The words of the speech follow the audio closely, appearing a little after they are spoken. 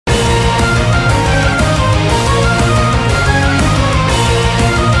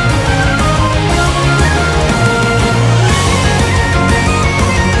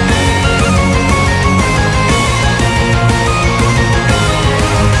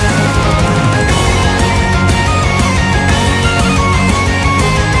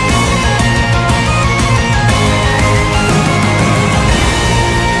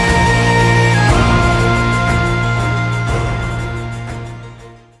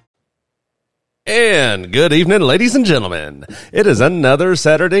And good evening, ladies and gentlemen. It is another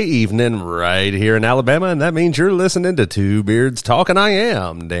Saturday evening right here in Alabama, and that means you're listening to Two Beards Talking. I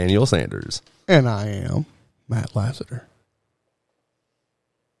am Daniel Sanders. And I am Matt Lassiter.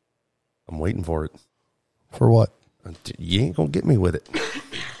 I'm waiting for it. For what? You ain't going to get me with it.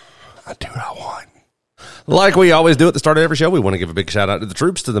 I do what I want. Like we always do at the start of every show, we want to give a big shout out to the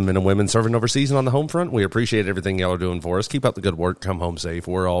troops, to the men and women serving overseas and on the home front. We appreciate everything y'all are doing for us. Keep up the good work. Come home safe.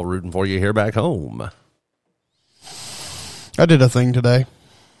 We're all rooting for you here back home. I did a thing today.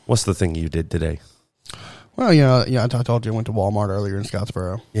 What's the thing you did today? Well, I told you I went to Walmart earlier in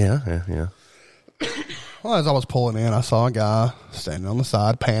Scottsboro. Yeah. Well, as I was pulling in, I saw a guy standing on the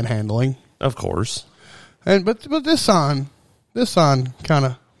side panhandling. Of course. But this sign kind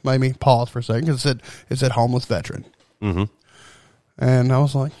of made me pause for a second because it said homeless veteran. Mm-hmm. And I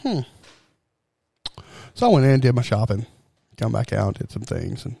was like, So I went in and did my shopping, come back out, did some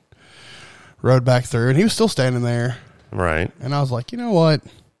things, and rode back through. And he was still standing there. Right. And I was like, you know what?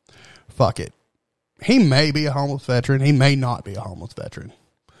 Fuck it. He may be a homeless veteran. He may not be a homeless veteran.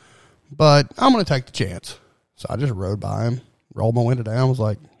 But I'm going to take the chance. So I just rode by him, rolled my window down, was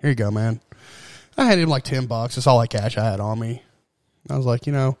like, here you go, man. I had him like $10. That's all the cash I had on me. I was like,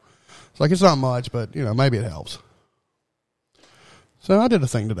 it's not much, but, maybe it helps. So I did a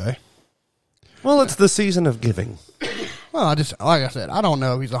thing today. Well, it's the season of giving. Well, like I said, I don't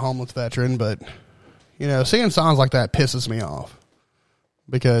know if he's a homeless veteran, but, seeing signs like that pisses me off.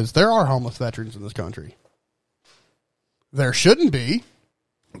 Because there are homeless veterans in this country. There shouldn't be.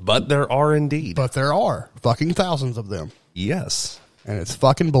 But there are indeed. But there are fucking thousands of them. Yes. And it's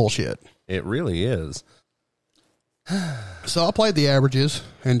fucking bullshit. It really is. So I played the averages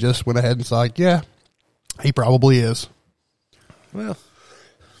and just went ahead and said, yeah, he probably is. Well,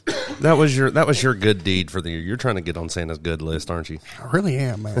 that was your good deed for the year. You're trying to get on Santa's good list, aren't you? I really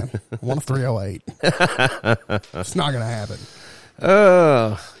am, man. I want a 308. It's not going to happen.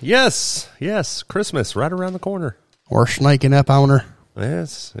 Yes. Christmas right around the corner. We're snaking up on her.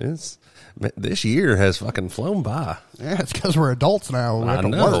 Yes, this year has fucking flown by. Yeah, it's because we're adults now. We have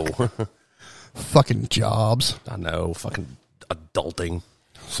to work. Fucking jobs. I know, fucking adulting.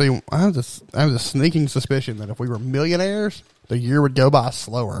 See, I have a sneaking suspicion that if we were millionaires, the year would go by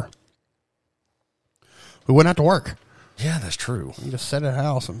slower. We wouldn't have to work. Yeah, that's true. We just sit at a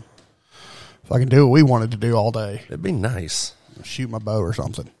house and fucking do what we wanted to do all day. It'd be nice. Shoot my bow or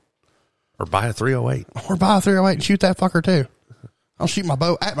something. Or buy a 308. Or buy a 308 and shoot that fucker too. I'll shoot my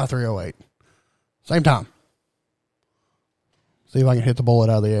bow at my 308. Same time. See if I can hit the bullet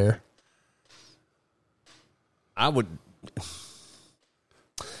out of the air. I would.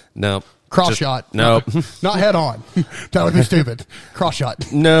 No. Cross shot. No. Not head on. That would be stupid. Cross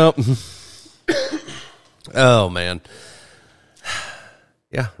shot. No. Oh, man.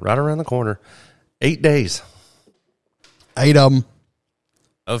 Yeah, right around the corner. 8 days. 8 of them.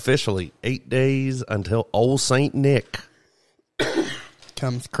 Officially, 8 days until old St. Nick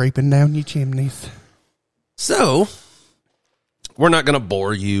comes creeping down your chimneys. So, we're not going to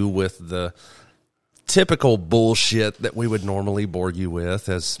bore you with the typical bullshit that we would normally bore you with,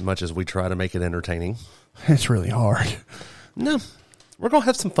 as much as we try to make it entertaining. It's really hard. No, we're going to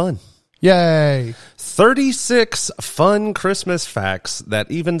have some fun. Yay. 36 fun Christmas facts that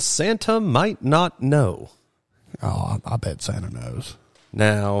even Santa might not know. Oh, I bet Santa knows.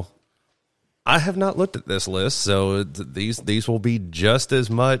 Now, I have not looked at this list, so these will be just as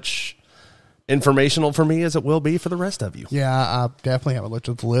much informational for me as it will be for the rest of you. Yeah, I definitely haven't looked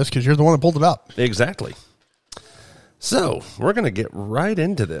at the list because you're the one that pulled it up. Exactly. So, we're going to get right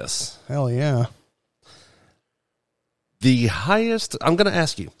into this. Hell yeah. I'm going to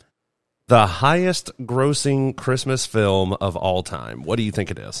ask you, the highest grossing Christmas film of all time. What do you think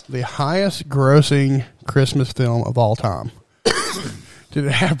it is? The highest grossing Christmas film of all time. Did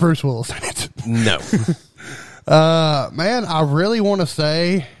it have Bruce Willis in it? No. Man, I really want to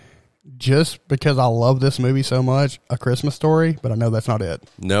say, just because I love this movie so much, A Christmas Story, but I know that's not it.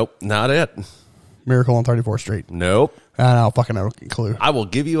 Nope, not it. Miracle on 34th Street. Nope. I don't fucking have a clue. I will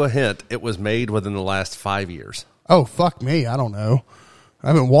give you a hint. It was made within the last 5 years. Oh, fuck me. I don't know. I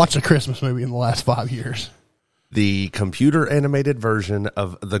haven't watched a Christmas movie in the last 5 years. The computer animated version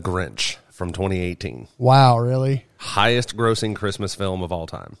of The Grinch from 2018. Wow, really? Highest grossing Christmas film of all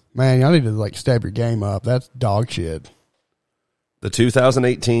time. Man, y'all need to step your game up. That's dog shit. The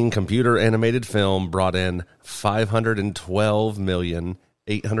 2018 computer animated film brought in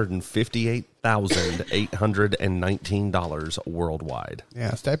 $512,858,819 worldwide.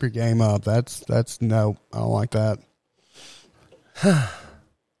 Yeah, step your game up. That's no, I don't like that. I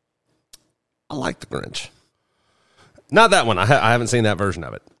like The Grinch. Not that one. I haven't seen that version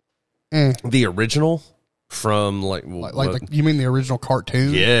of it. The original from like you mean the original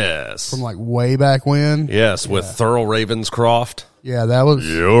cartoon? yes, From like way back when? yes, with Thurl Ravenscroft. Yeah, that was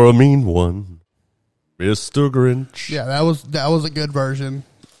You're a mean one, Mr. Grinch. Yeah, that was a good version.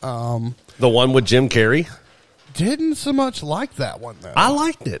 The one with Jim Carrey. Didn't so much like that one though. I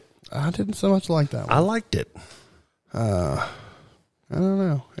liked it. I didn't so much like that one. I liked it. I don't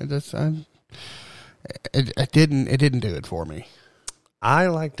know. It didn't do it for me. I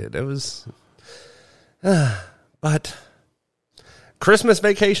liked it. It was, but Christmas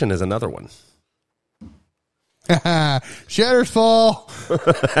Vacation is another one. Shutters fall.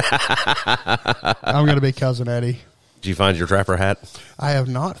 I'm gonna be Cousin Eddie. Did you find your trapper hat? I have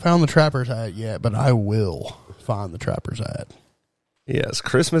not found the trapper's hat yet, but I will find the trapper's hat. Yes,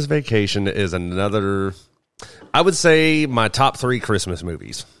 Christmas Vacation is another. I would say my top 3 Christmas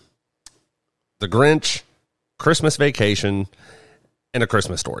movies: The Grinch, Christmas Vacation, and A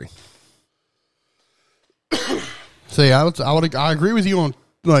Christmas Story. See, I agree with you on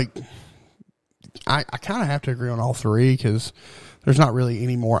like. I kind of have to agree on all 3 because there's not really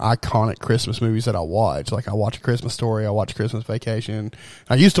any more iconic Christmas movies that I watch. Like I watch A Christmas Story, I watch Christmas Vacation.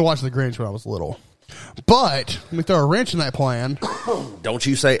 I used to watch The Grinch when I was little. But let me throw a wrench in that plan. Don't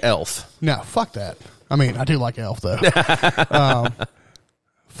you say Elf? No, fuck that. I mean, I do like Elf though.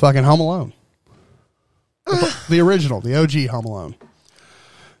 Fucking Home Alone. The original, the OG Home Alone.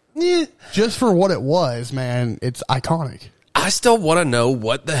 Yeah. Just for what it was, man, it's iconic. I still want to know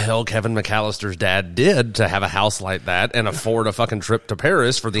what the hell Kevin McAllister's dad did to have a house like that and afford a fucking trip to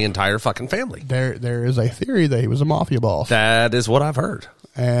Paris for the entire fucking family. There is a theory that he was a mafia boss. That is what I've heard.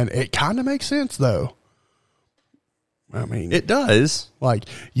 And it kind of makes sense, though. I mean, It does. like,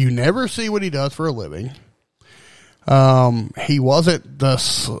 you never see what he does for a living. He wasn't the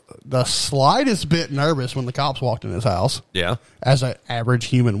slightest bit nervous when the cops walked in his house, Yeah. as an average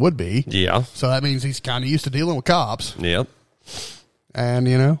human would be. Yeah. So that means he's kind of used to dealing with cops. Yep. And,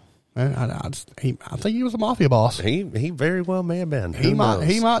 you know, I think he was a mafia boss. He very well may have been. He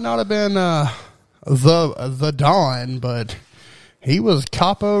might not have been the Don, but he was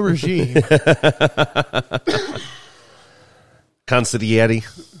capo regime. Consigliere.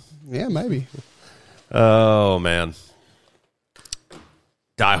 Yeah, maybe. Oh man.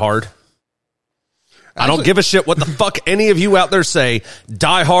 Die Hard. I don't give a shit what the fuck any of you out there say.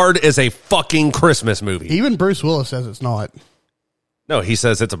 Die Hard is a fucking Christmas movie. Even Bruce Willis says it's not. No, he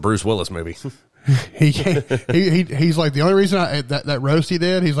says it's a Bruce Willis movie. He's like, the only reason that roast he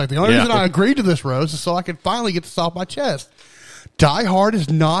did, he's like, the only reason I agreed to this roast is so I could finally get this off my chest. Die Hard is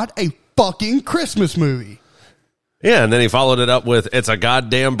not a fucking Christmas movie. Yeah, and then he followed it up with, it's a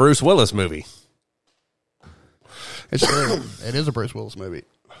goddamn Bruce Willis movie. It's true. It is a Bruce Willis movie.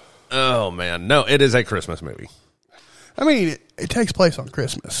 Oh, man. No, it is a Christmas movie. I mean, it takes place on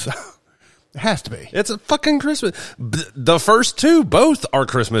Christmas. So it has to be. It's a fucking Christmas. The first 2, both are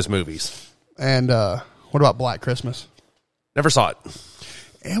Christmas movies. And what about Black Christmas? Never saw it.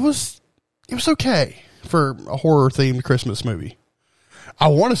 It was okay for a horror-themed Christmas movie. I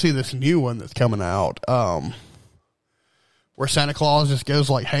want to see this new one that's coming out, where Santa Claus just goes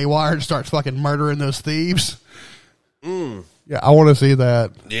like haywire and starts fucking murdering those thieves. Yeah, I want to see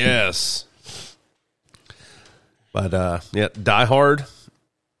that. Yes. But, yeah, Die Hard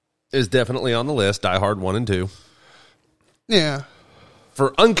is definitely on the list. Die Hard 1 and 2. Yeah.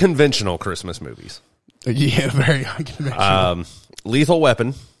 For unconventional Christmas movies. Yeah, very unconventional. Lethal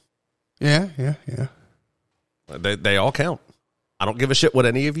Weapon. Yeah. They all count. I don't give a shit what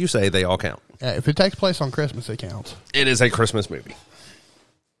any of you say. They all count. Yeah, if it takes place on Christmas, it counts. It is a Christmas movie.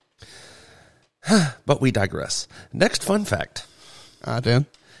 But we digress. Next fun fact. Dan.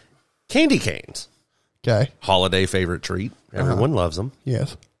 Candy canes. Okay. Holiday favorite treat. Everyone loves them.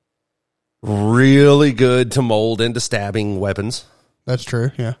 Yes. Really good to mold into stabbing weapons. That's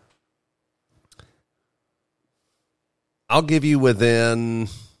true, yeah. I'll give you within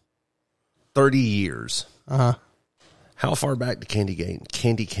 30 years. Uh-huh. How far back to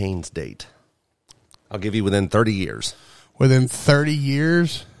Candy canes date? I'll give you within 30 years. Within 30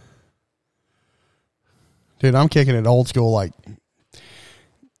 years? Dude, I'm kicking it old school like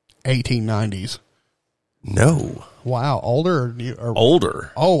 1890s. No. Wow, older? Or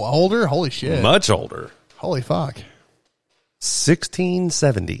Older. Oh, older? Holy shit. Much older. Holy fuck.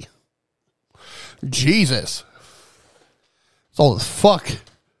 1670. Jesus. It's old as fuck.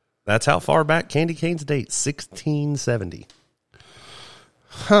 That's how far back candy canes date. 1670.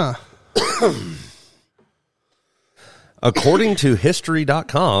 Huh. According to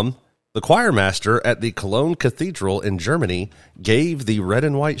History.com, The choir master at the Cologne Cathedral in Germany gave the red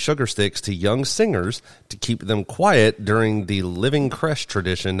and white sugar sticks to young singers to keep them quiet during the living creche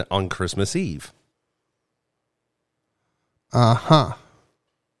tradition on Christmas Eve. Uh-huh.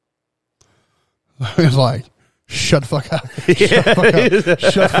 It's like, shut the fuck up. Shut the fuck up.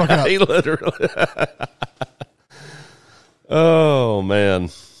 Shut the fuck up. He literally. Oh, man.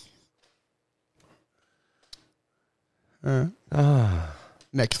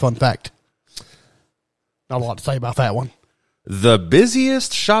 Next fun fact. Not a lot to say about that one. The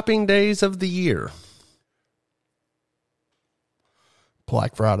busiest shopping days of the year.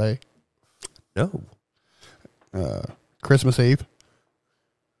 Black Friday. No. Christmas Eve.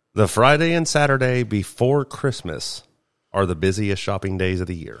 The Friday and Saturday before Christmas are the busiest shopping days of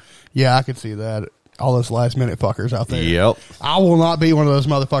the year. Yeah, I can see that. All those last minute fuckers out there. Yep. I will not be one of those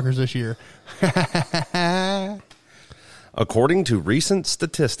motherfuckers this year. According to recent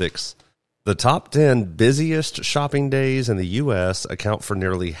statistics, the top 10 busiest shopping days in the U.S. account for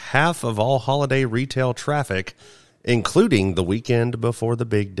nearly half of all holiday retail traffic, including the weekend before the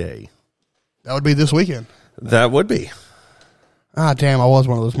big day. That would be this weekend. That would be. Ah, damn, I was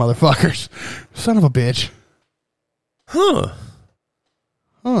one of those motherfuckers. Son of a bitch. Huh.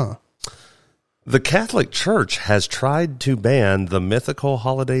 Huh. The Catholic Church has tried to ban the mythical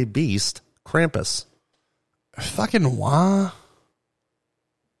holiday beast, Krampus. Fucking why?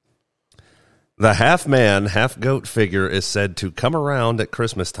 The half-man, half-goat figure is said to come around at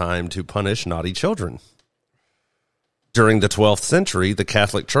Christmas time to punish naughty children. During the 12th century, the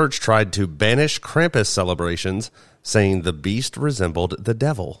Catholic Church tried to banish Krampus celebrations, saying the beast resembled the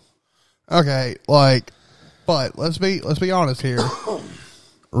devil. Okay, but let's be honest here.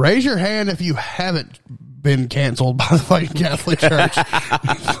 Raise your hand if you haven't been canceled by the fucking Catholic Church.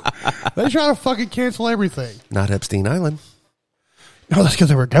 They try to fucking cancel everything. Not Epstein Island. No, that's because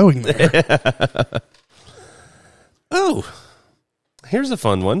they were going there. Oh, here's a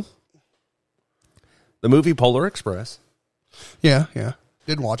fun one. The movie Polar Express. Yeah.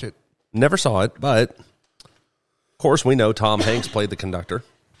 Didn't watch it. Never saw it, but of course we know Tom Hanks played the conductor.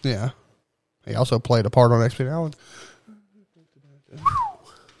 Yeah. He also played a part on Epstein Island.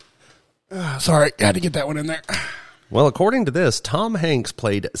 Sorry, had to get that one in there. Well, according to this, Tom Hanks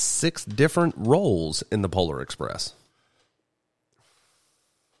played 6 different roles in the Polar Express.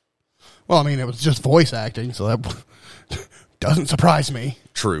 Well, I mean, it was just voice acting, so that doesn't surprise me.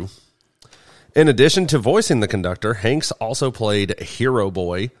 True. In addition to voicing the conductor, Hanks also played Hero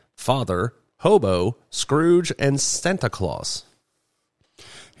Boy, Father, Hobo, Scrooge, and Santa Claus.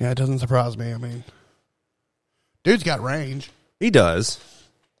 Yeah, it doesn't surprise me. I mean, dude's got range. He does.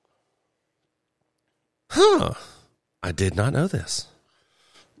 Huh. I did not know this.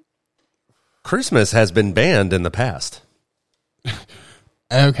 Christmas has been banned in the past.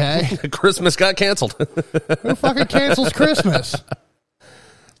 Okay. Christmas got canceled. Who fucking cancels Christmas?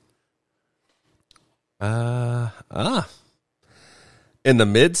 In the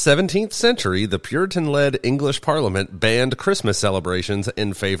mid-17th century, the Puritan-led English Parliament banned Christmas celebrations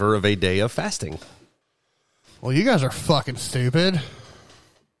in favor of a day of fasting. Well, you guys are fucking stupid.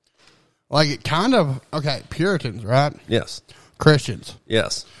 Like, it kind of... Okay, Puritans, right? Yes. Christians.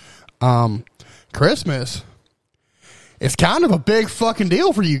 Yes. Christmas... It's kind of a big fucking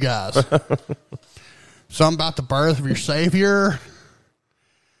deal for you guys. Something about the birth of your Savior.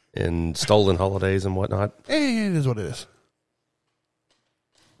 And stolen holidays and whatnot. It is what it is.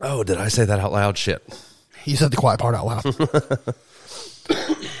 Oh, did I say that out loud? Shit. You said the quiet part out loud.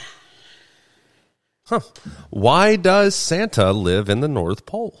 Huh. Why does Santa live in the North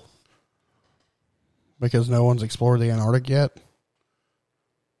Pole? Because no one's explored the Antarctic yet.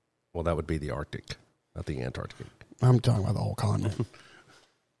 Well, that would be the Arctic, not the Antarctic. I'm talking about the whole continent.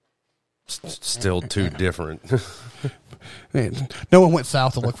 Still too different. No one went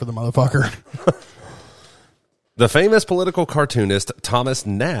south to look for the motherfucker. The famous political cartoonist Thomas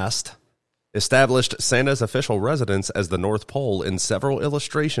Nast established Santa's official residence as the North Pole in several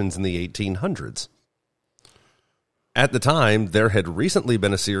illustrations in the 1800s. At the time, there had recently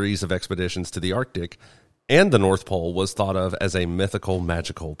been a series of expeditions to the Arctic, and the North Pole was thought of as a mythical,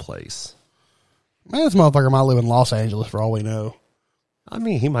 magical place. Man, this motherfucker might live in Los Angeles for all we know. I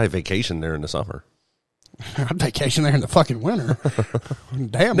mean, he might vacation there in the summer. I'd vacation there in the fucking winter.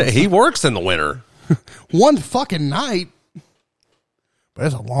 Damn. He works in the winter. One fucking night. But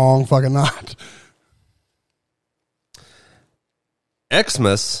it's a long fucking night.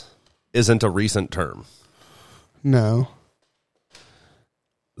 Xmas isn't a recent term. No.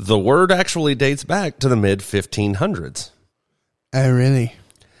 The word actually dates back to the mid-1500s. Oh, really?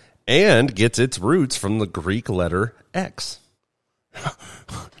 And gets its roots from the Greek letter X.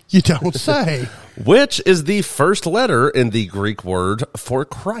 You don't say. Which is the first letter in the Greek word for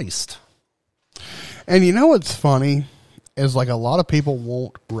Christ? And you know what's funny is like a lot of people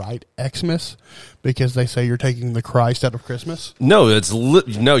won't write Xmas because they say you're taking the Christ out of Christmas. No,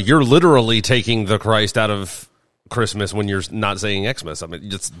 no. You're literally taking the Christ out of Christmas when you're not saying Xmas. I mean,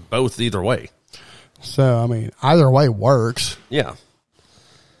 it's both either way. So I mean, either way works. Yeah.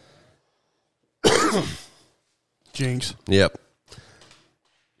 Jinx. Yep.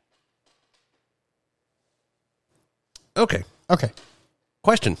 Okay. Okay.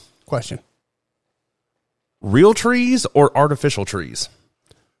 Question. Real trees or artificial trees?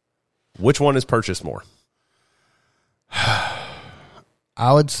 Which one is purchased more?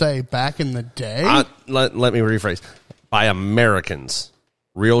 I would say back in the day. Let me rephrase. By Americans,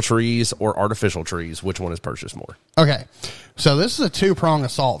 real trees or artificial trees, which one is purchased more? Okay. So this is a two-prong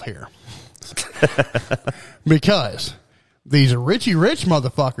assault here. Because these Richie Rich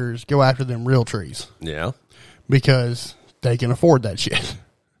motherfuckers go after them real trees. Yeah. Because they can afford that shit.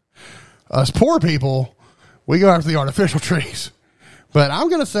 Us poor people, we go after the artificial trees. But I'm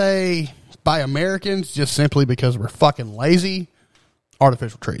going to say by Americans, just simply because we're fucking lazy,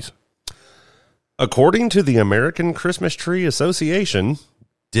 artificial trees. According to the American Christmas Tree Association,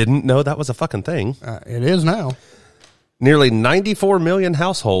 didn't know that was a fucking thing. It is now. Nearly 94 million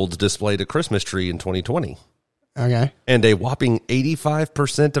households displayed a Christmas tree in 2020. Okay. And a whopping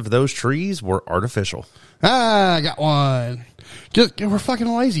 85% of those trees were artificial. I got one. We're fucking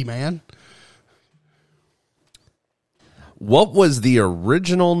lazy, man. What was the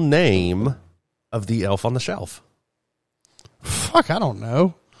original name of the elf on the shelf? Fuck, I don't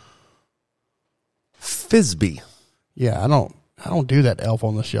know. Fizby. Yeah, I don't do that elf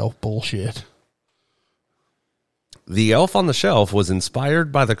on the shelf bullshit. The elf on the shelf was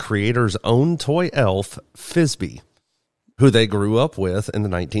inspired by the creator's own toy elf, Fizby, who they grew up with in the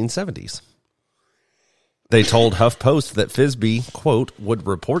 1970s. They told HuffPost that Fizby, quote, would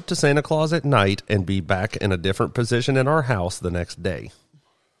report to Santa Claus at night and be back in a different position in our house the next day.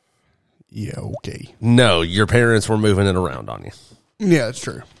 Yeah, okay. No, your parents were moving it around on you. Yeah, that's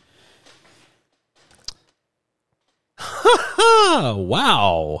true.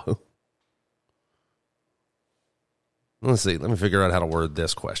 Wow. Let's see. Let me figure out how to word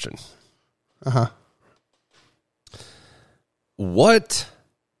this question. Uh-huh. What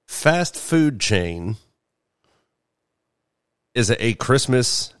fast food chain is a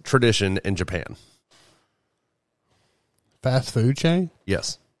Christmas tradition in Japan? Fast food chain?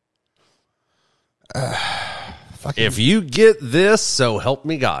 Yes. Fucking. If you get this, so help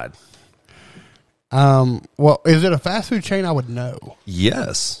me God. Well, is it a fast food chain? I would know.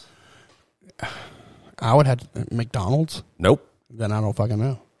 Yes. I would have McDonald's. Nope. Then I don't fucking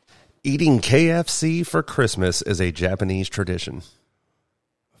know. Eating KFC for Christmas is a Japanese tradition.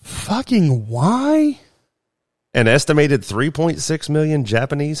 Fucking why? An estimated 3.6 million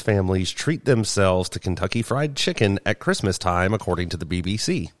Japanese families treat themselves to Kentucky Fried Chicken at Christmas time, according to the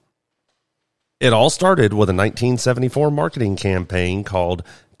BBC. It all started with a 1974 marketing campaign called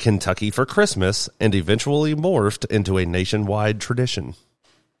Kentucky for Christmas and eventually morphed into a nationwide tradition.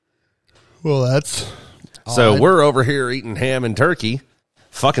 Well, that's So odd. we're over here eating ham and turkey.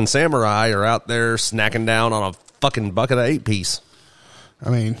 Fucking samurai are out there snacking down on a fucking bucket of 8-piece. I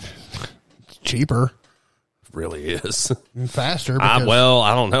mean, it's cheaper Really is. and faster. Because Well,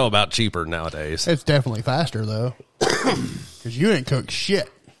 I don't know about cheaper nowadays. it's definitely faster, though. Because you ain't cooked shit.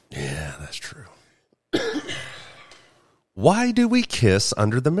 Yeah, that's true. Why do we kiss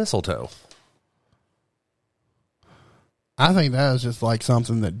under the mistletoe? I think that was just like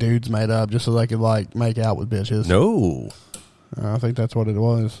something that dudes made up just so they could like make out with bitches. No. I think that's what it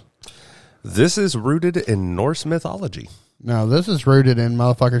was. This is rooted in Norse mythology. No, this is rooted in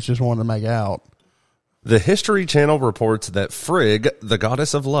motherfuckers just wanting to make out. The History Channel reports that Frigg, the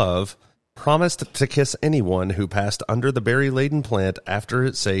goddess of love, promised to kiss anyone who passed under the berry-laden plant after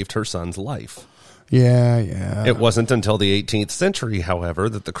it saved her son's life. Yeah. It wasn't until the 18th century, however,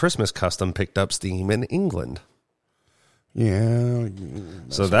 that the Christmas custom picked up steam in England. Yeah.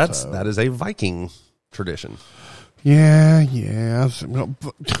 So that is a Viking tradition. Yeah.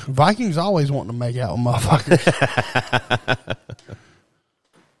 Vikings always wanting to make out with motherfuckers.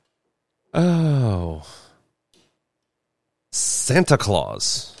 Oh. Santa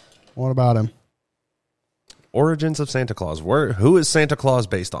Claus. What about him? Origins of Santa Claus. Who is Santa Claus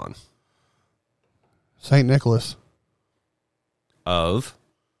based on? St. Nicholas. Of.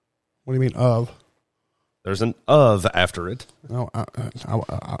 What do you mean of? There's an of after it. No, I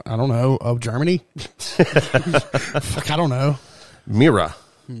don't know. Of Germany? Fuck, I don't know. Mira.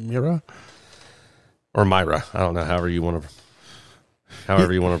 Mira? Or Myra. I don't know, however you want to.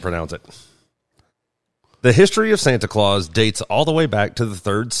 however you want to pronounce it. The history of Santa Claus dates all the way back to the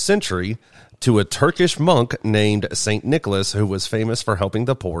 3rd century to a Turkish monk named Saint Nicholas, who was famous for helping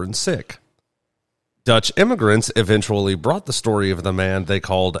the poor and sick. Dutch immigrants eventually brought the story of the man they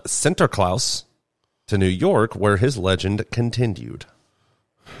called Sinterklaas to New York, where his legend continued.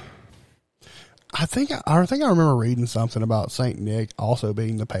 I think I remember reading something about Saint Nick also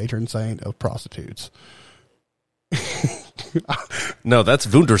being the patron saint of prostitutes. No, that's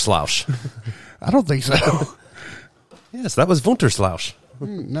Wunderslausch. I don't think so. Yes, that was Wunderslausch.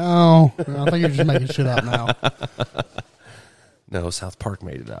 No, I think you're just making shit up now. No, South Park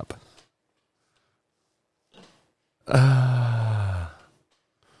made it up.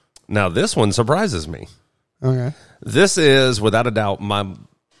 Now, this one surprises me. Okay. This is, without a doubt,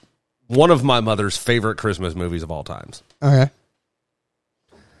 one of my mother's favorite Christmas movies of all times. Okay.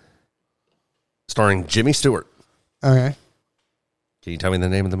 Starring Jimmy Stewart. Okay. Can you tell me the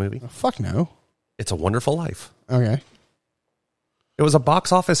name of the movie? Fuck no. It's a Wonderful Life. Okay. It was a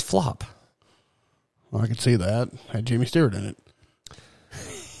box office flop. Well, I could see that. Had Jimmy Stewart in it.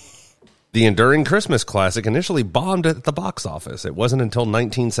 The enduring Christmas classic initially bombed at the box office. It wasn't until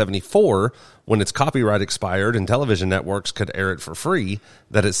 1974, when its copyright expired and television networks could air it for free,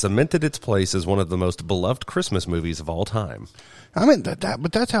 that it cemented its place as one of the most beloved Christmas movies of all time. I mean,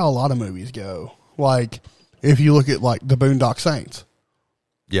 but that's how a lot of movies go. Like, if you look at, like, the Boondock Saints.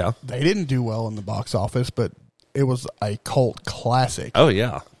 Yeah. They didn't do well in the box office, but it was a cult classic. Oh,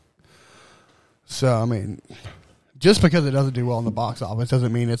 yeah. So, I mean, just because it doesn't do well in the box office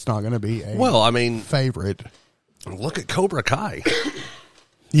doesn't mean it's not going to be a favorite. Look at Cobra Kai.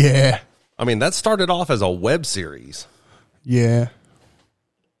 Yeah. I mean, that started off as a web series. Yeah.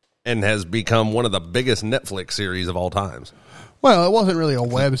 And has become one of the biggest Netflix series of all times. Well, it wasn't really a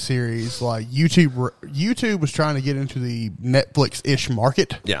web series. Like, YouTube was trying to get into the Netflix-ish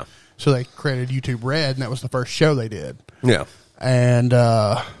market. Yeah. So they created YouTube Red, and that was the first show they did. Yeah. And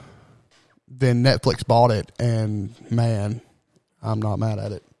then Netflix bought it, and man, I'm not mad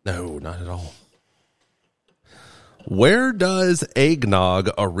at it. No, not at all. Where does eggnog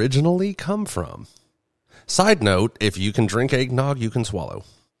originally come from? Side note, if you can drink eggnog, you can swallow.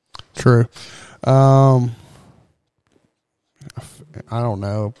 True. I don't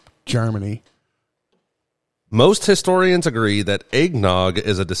know. Germany. Most historians agree that eggnog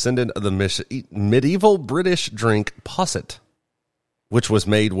is a descendant of the medieval British drink posset, which was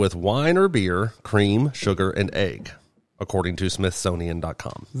made with wine or beer, cream, sugar, and egg, according to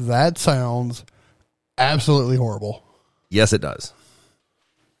Smithsonian.com. That sounds absolutely horrible. Yes, it does.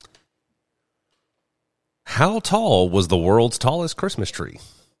 How tall was the world's tallest Christmas tree?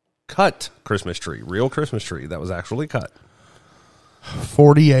 Cut Christmas tree. Real Christmas tree that was actually cut.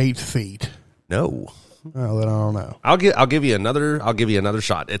 48 feet. No. Oh, then I don't know. I'll give you another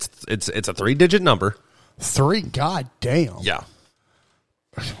shot. It's a 3-digit number. 3? God damn. Yeah.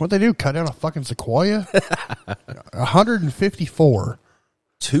 What'd they do? Cut down a fucking sequoia? 154.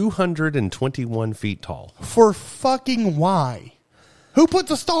 221 feet tall. For fucking why? Who put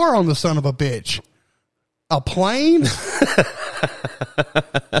the star on the son of a bitch? A plane?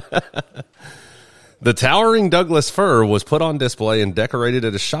 The towering Douglas fir was put on display and decorated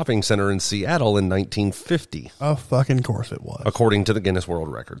at a shopping center in Seattle in 1950. Of fucking course it was. According to the Guinness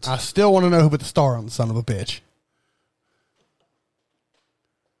World Records. I still want to know who put the star on the son of a bitch.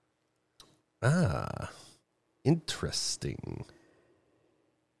 Ah, interesting.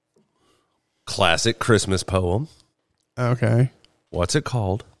 Classic Christmas poem. Okay. What's it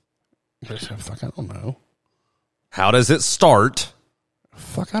called? Fuck, I don't know. How does it start?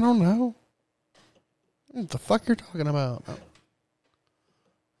 Fuck, I don't know. What the fuck you're talking about?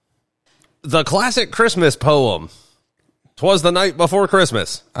 The classic Christmas poem. 'Twas the night before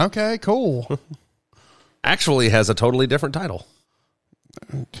Christmas. Okay, cool. Actually has a totally different title.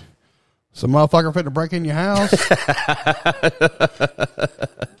 Some motherfucker fit to break in your house.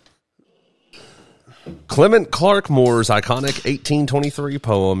 Clement Clark Moore's iconic 1823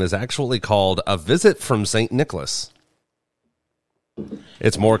 poem is actually called A Visit from St. Nicholas.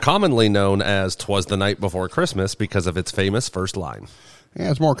 It's more commonly known as 'Twas the Night Before Christmas because of its famous first line.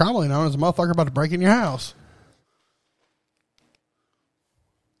 Yeah, it's more commonly known as a motherfucker about to break in your house.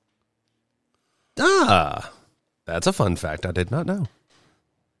 Ah, that's a fun fact I did not know.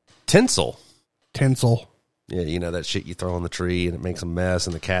 Tinsel. Yeah, you know that shit you throw on the tree and it makes a mess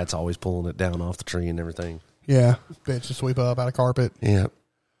and the cat's always pulling it down off the tree and everything. Yeah, bitch to sweep up out of carpet. Yeah.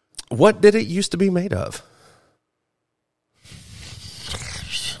 What did it used to be made of?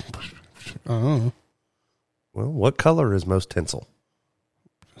 Oh. Well, what color is most tinsel?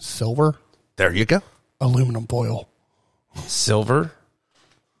 Silver. There you go. Aluminum foil. Silver,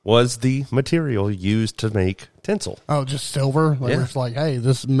 was the material used to make tinsel. Oh, just silver? They Yeah. were just like, hey,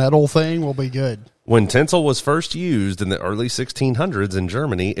 this metal thing will be good. When tinsel was first used in the early 1600s in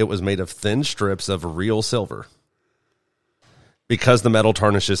Germany, it was made of thin strips of real silver. Because the metal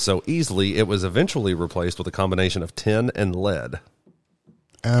tarnishes so easily, it was eventually replaced with a combination of tin and lead.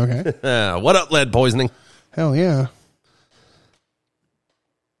 Okay. What up, lead poisoning? Hell yeah.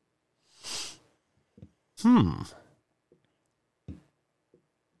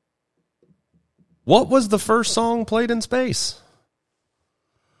 What was the first song played in space?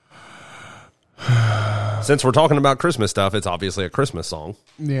 Since we're talking about Christmas stuff, it's obviously a Christmas song.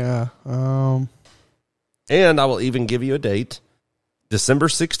 Yeah. And I will even give you a date. December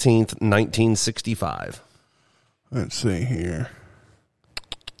 16th, 1965. Let's see here.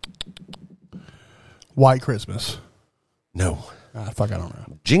 White Christmas. No. Fuck, I don't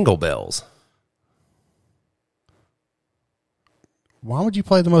know. Jingle Bells. Why would you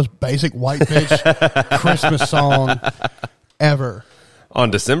play the most basic white bitch Christmas song ever?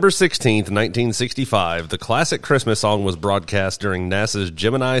 On December 16th, 1965, the classic Christmas song was broadcast during NASA's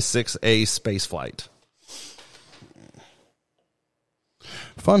Gemini 6A spaceflight.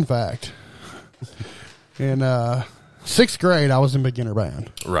 Fun fact. In sixth grade, I was in beginner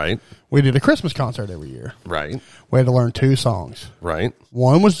band. Right, We did a Christmas concert every year. right, We had to learn 2 songs. right,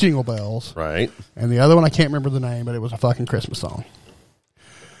 One was Jingle Bells, right. and the other one, I can't remember the name, but it was a fucking Christmas song.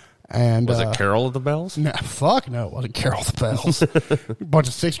 And Was it Carol of the Bells? Nah, fuck no, it wasn't Carol the Bells. A bunch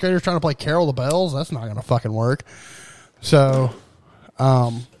of 6th graders trying to play Carol the Bells? That's not going to fucking work. So,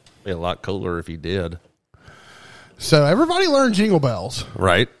 Be a lot cooler if you did. so everybody learned Jingle Bells.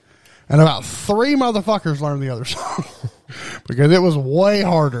 Right. And about 3 motherfuckers learned the other song. Because it was way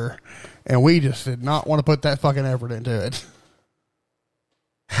harder. And we just did not want to put that fucking effort into it.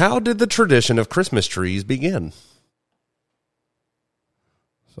 How did the tradition of Christmas trees begin?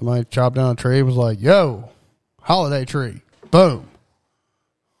 Somebody chopped down a tree and was like, yo, holiday tree. Boom.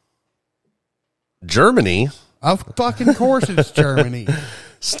 Germany Of fucking course it's Germany.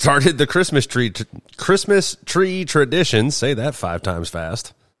 started the Christmas tree tradition, say that 5 times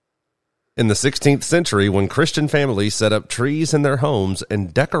fast, in the 16th century when Christian families set up trees in their homes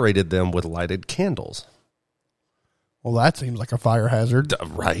and decorated them with lighted candles. Well, that seems like a fire hazard.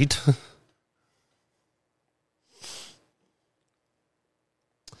 Right?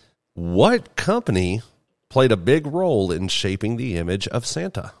 What company played a big role in shaping the image of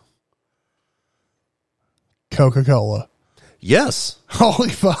Santa? Coca-Cola. Yes. Holy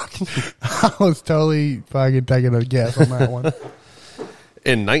fuck. I was totally fucking taking a guess on that one.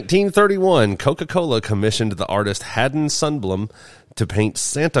 In 1931, Coca-Cola commissioned the artist Haddon Sundblom to paint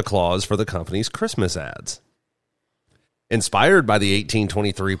Santa Claus for the company's Christmas ads. Inspired by the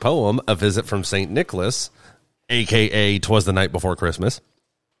 1823 poem, A Visit from St. Nicholas, a.k.a. 'Twas the Night Before Christmas,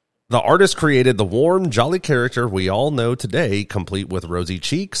 the artist created the warm, jolly character we all know today, complete with rosy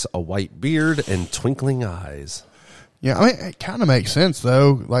cheeks, a white beard, and twinkling eyes. Yeah, I mean, it kind of makes sense,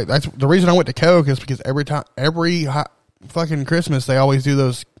 though. Like, that's the reason I went to Coke is because every fucking Christmas, they always do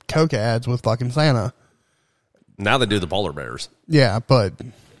those Coke ads with fucking Santa. Now they do the polar bears. Yeah, but,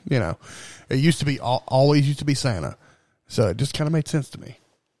 you know, it used to be, always used to be Santa. So it just kind of made sense to me.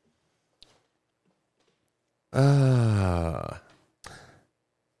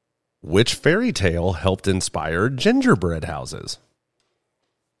 Which fairy tale helped inspire gingerbread houses?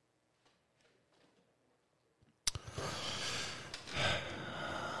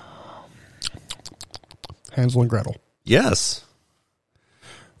 Hansel and Gretel. Yes.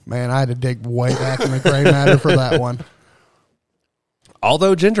 Man, I had to dig way back in the gray matter for that one.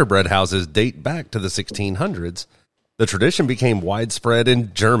 Although gingerbread houses date back to the 1600s, the tradition became widespread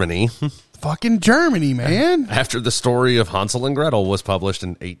in Germany Fucking Germany, man. after the story of Hansel and Gretel was published in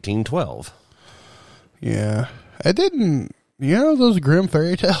 1812. Yeah. It didn't, you know, those grim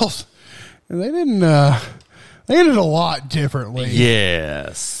fairy tales, they didn't, they ended a lot differently.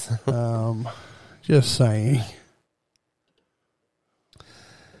 Yes. Just saying.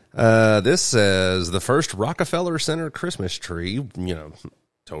 This says the first Rockefeller Center Christmas tree, you know,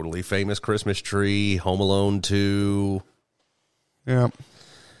 totally famous Christmas tree, Home Alone 2. Yeah.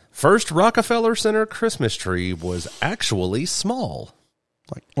 First Rockefeller Center Christmas tree was actually small.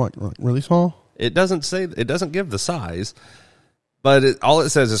 Like, what, really small? It doesn't say, it doesn't give the size, but all it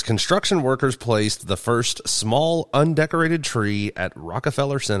says is construction workers placed the first small undecorated tree at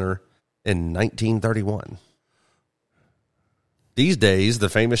Rockefeller Center in 1931. These days, the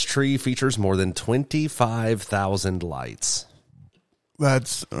famous tree features more than 25,000 lights.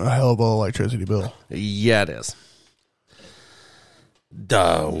 That's a hell of an electricity bill. Yeah, it is.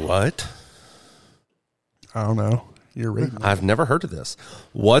 Duh, what? I don't know. You're reading. I've never heard of this.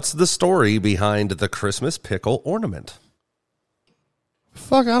 What's the story behind the Christmas pickle ornament?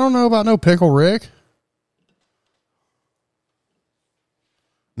 Fuck, I don't know about no Pickle Rick.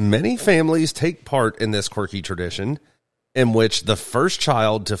 Many families take part in this quirky tradition in which the first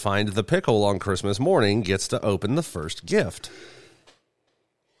child to find the pickle on Christmas morning gets to open the first gift.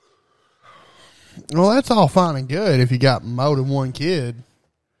 Well, that's all fine and good if you got more than one kid.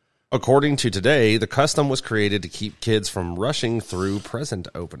 According to Today, the custom was created to keep kids from rushing through present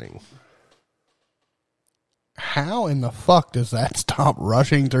opening. How in the fuck does that stop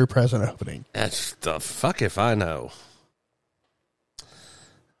rushing through present opening? That's the fuck if I know.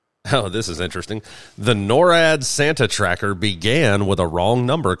 Oh, this is interesting. The NORAD Santa tracker began with a wrong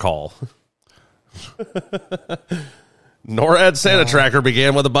number call. NORAD Santa tracker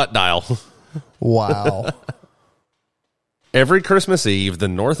began with a butt dial. Wow. Every Christmas Eve, the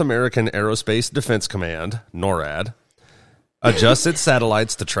North American Aerospace Defense Command, NORAD, adjusts its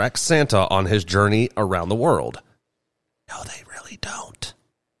satellites to track Santa on his journey around the world. No, they really don't.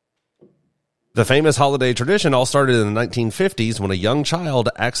 The famous holiday tradition all started in the 1950s when a young child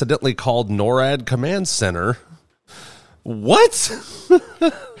accidentally called NORAD Command Center. What?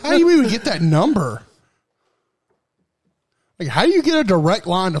 How do you even get that number? Like, how do you get a direct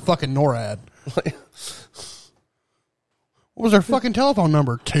line to fucking NORAD? What was their fucking telephone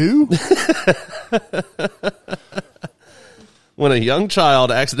number? 2? When a young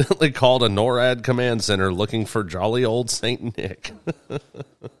child accidentally called a NORAD command center looking for jolly old Saint Nick.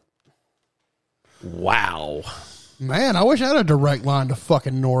 Wow. Man, I wish I had a direct line to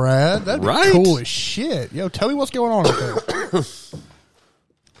fucking NORAD. That'd be Right? cool as shit. Yo, tell me what's going on out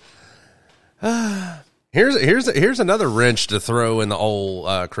there. Here's another wrench to throw in the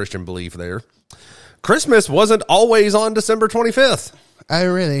old Christian belief there. Christmas wasn't always on December 25th. I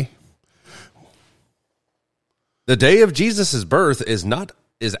really... The day of Jesus' birth is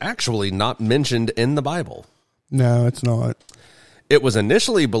actually not mentioned in the Bible. No, it's not. It was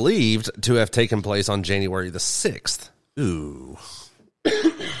initially believed to have taken place on January the 6th. Ooh.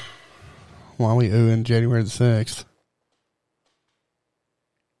 Why are we oohing January the 6th?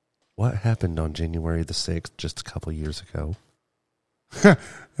 What happened on January the 6th just a couple years ago? Oh,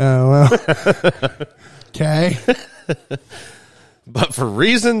 well. Okay. But for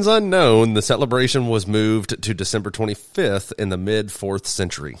reasons unknown, the celebration was moved to December 25th in the mid-4th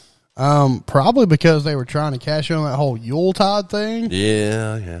century. Probably because they were trying to cash in on that whole Yuletide thing.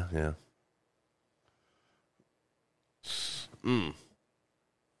 Yeah.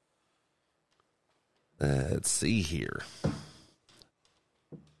 Let's see here.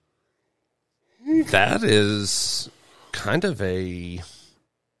 That is kind of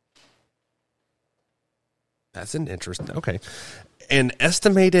that's an interesting, okay. An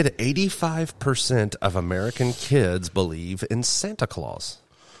estimated 85% of American kids believe in Santa Claus.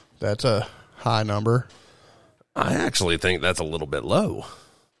 That's a high number. I actually think that's a little bit low.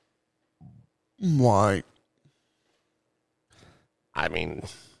 Why? I mean,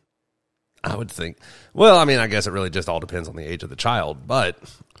 I would think, well, I mean, I guess it really just all depends on the age of the child, but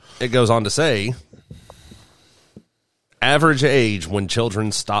it goes on to say, average age when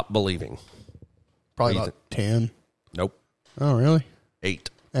children stop believing. Probably about 10. Nope. Oh, really? 8.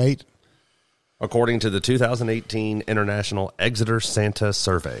 8. According to the 2018 International Exeter Santa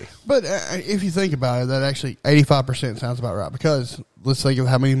Survey. But if you think about it, that actually 85% sounds about right. Because let's think of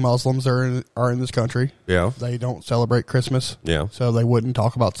how many Muslims are in this country. Yeah. They don't celebrate Christmas. Yeah. So they wouldn't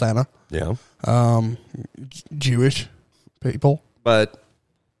talk about Santa. Yeah. Jewish people. But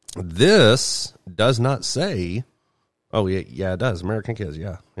this does not say, oh, yeah, it does. American kids,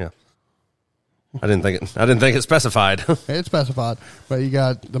 yeah. I didn't think it specified. It's specified, but you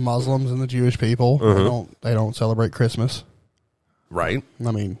got the Muslims and the Jewish people. They don't celebrate Christmas, Right.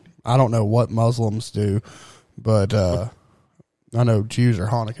 I mean, I don't know what Muslims do, but I know Jews are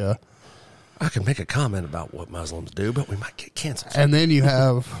Hanukkah. I can make a comment about what Muslims do, but we might get canceled. And then you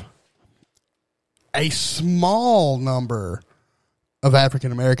have a small number of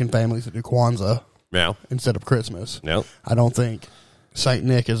African American families that do Kwanzaa Yeah. instead of Christmas. Yep. I don't think Saint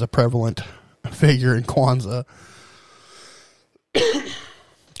Nick is a prevalent figure in Kwanzaa.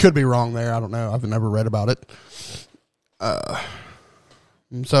 Could be wrong there. I don't know. I've never read about it.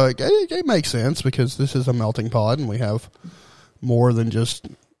 So it makes sense because this is a melting pot and we have more than just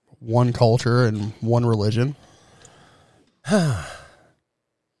one culture and one religion.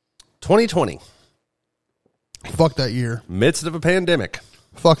 2020. Fuck that year. Midst of a pandemic.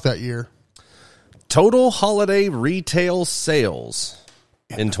 Fuck that year. Total holiday retail sales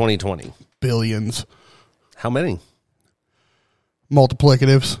in 2020. Billions. How many?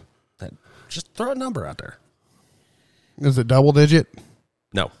 Multiplicatives. Just throw a number out there. Is it double digit?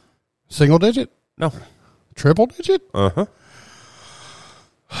 No. Single digit? No. Triple digit? Uh-huh.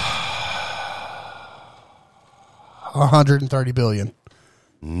 130 billion.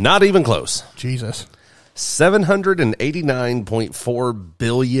 Not even close. Jesus. $789.4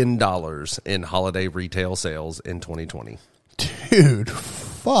 billion in holiday retail sales in 2020. Dude,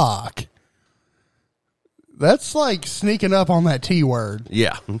 fuck. That's like sneaking up on that T word.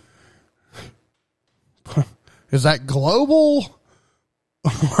 Yeah. Is that global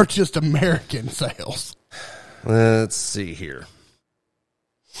or just American sales? Let's see here.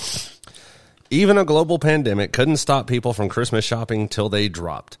 Even a global pandemic couldn't stop people from Christmas shopping till they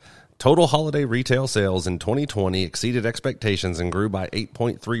dropped. Total holiday retail sales in 2020 exceeded expectations and grew by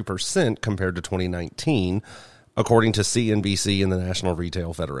 8.3% compared to 2019, according to CNBC and the National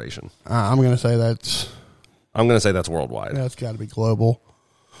Retail Federation. I'm going to say that's worldwide. That's got to be global.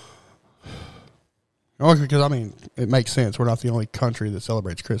 Oh, because, I mean, it makes sense. We're not the only country that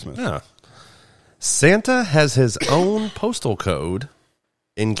celebrates Christmas. Yeah. Santa has his own postal code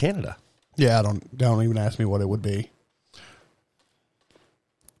in Canada. Yeah, don't even ask me what it would be.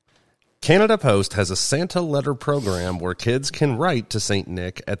 Canada Post has a Santa letter program where kids can write to St.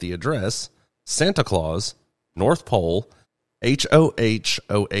 Nick at the address Santa Claus, North Pole,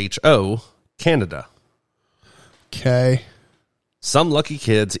 HOHOHO, Canada. Okay. Some lucky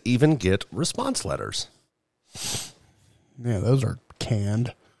kids even get response letters. Yeah, those are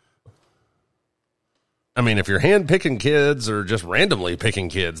canned. I mean, if you're hand-picking kids or just randomly picking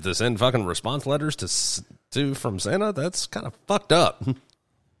kids to send fucking response letters to from Santa, that's kind of fucked up.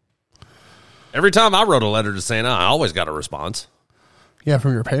 Every time I wrote a letter to Santa, I always got a response. Yeah,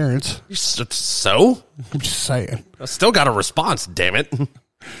 from your parents. So? I'm just saying. I still got a response, damn it.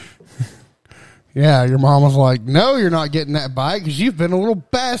 Yeah, your mom was like, no, you're not getting that bike because you've been a little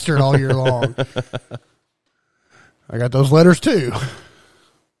bastard all year long. I got those letters too.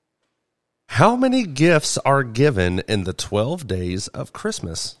 How many gifts are given in the 12 days of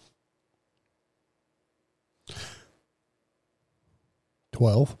Christmas?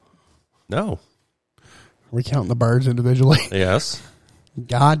 12. No. Are we counting the birds individually? Yes.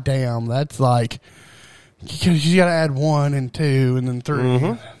 God damn, that's like, because you got to add 1 and 2 and then 3.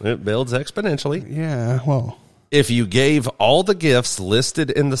 Mm-hmm. It builds exponentially. Yeah, well. If you gave all the gifts listed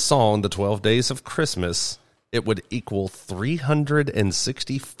in the song, The 12 Days of Christmas, it would equal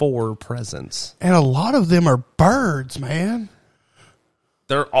 364 presents. And a lot of them are birds, man.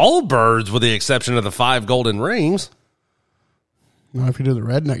 They're all birds with the exception of the 5 golden rings. Not if you do the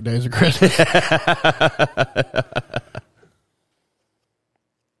redneck days of Christmas.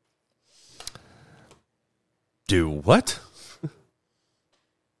 Do what?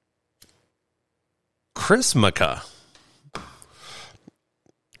 Chrismukkah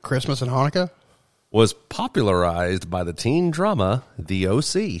Christmas and Hanukkah? was popularized by the teen drama The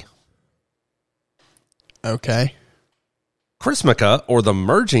O.C. Okay. Chrismukkah, or the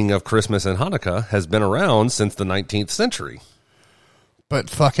merging of Christmas and Hanukkah, has been around since the 19th century. But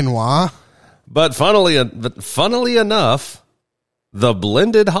fucking why? But funnily enough, the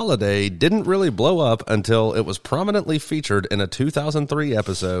blended holiday didn't really blow up until it was prominently featured in a 2003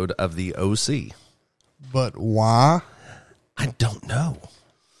 episode of The O.C. But why? I don't know.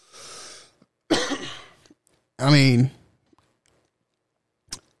 I mean,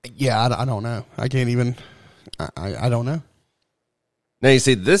 yeah, I don't know. I can't even, I don't know. Now, you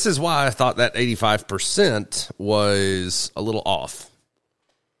see, this is why I thought that 85% was a little off.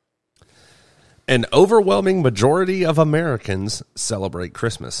 An overwhelming majority of Americans celebrate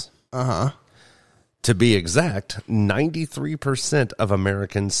Christmas. Uh-huh. To be exact, 93% of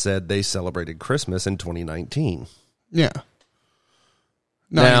Americans said they celebrated Christmas in 2019. Yeah.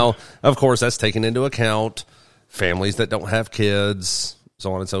 No, Now, of course, that's taken into account families that don't have kids,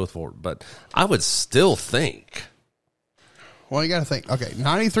 so on and so forth. But I would still think... Well, you got to think. Okay,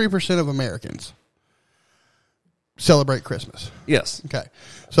 93% of Americans celebrate Christmas. Yes. Okay.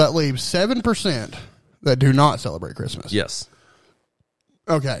 So that leaves 7% that do not celebrate Christmas. Yes.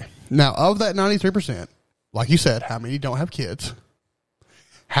 Okay. Now, of that 93%, like you said, how many don't have kids?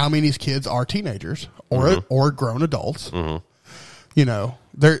 How many's kids are teenagers or grown adults? Mm-hmm. You know,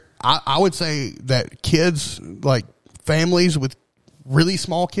 I would say that kids, like families with really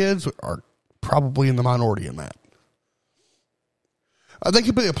small kids, are probably in the minority in that. They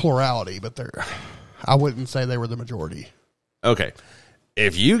could be a plurality, but I wouldn't say they were the majority. Okay.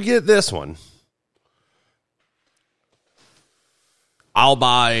 If you get this one, I'll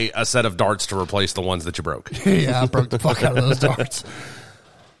buy a set of darts to replace the ones that you broke. Yeah, I broke the fuck out of those darts.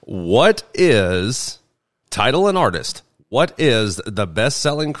 What is, title and artist, what is the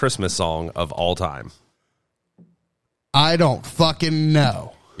best-selling Christmas song of all time? I don't fucking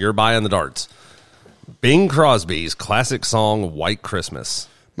know. You're buying the darts. Bing Crosby's classic song, White Christmas,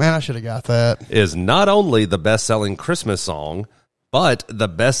 Man, I should have got that. is not only the best-selling Christmas song, but the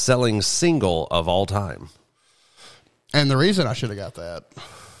best-selling single of all time. And the reason I should have got that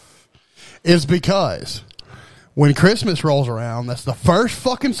is because when Christmas rolls around, that's the first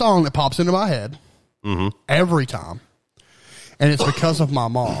fucking song that pops into my head every time. And it's because of my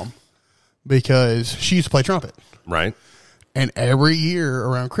mom, because she used to play trumpet. Right? And every year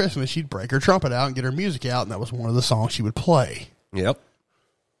around Christmas, she'd break her trumpet out and get her music out, and that was one of the songs she would play. Yep.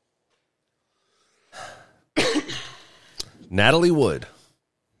 Natalie Wood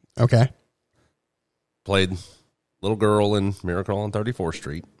Okay. played little girl in Miracle on 34th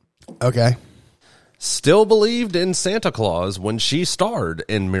Street. Okay. Still believed in Santa Claus when she starred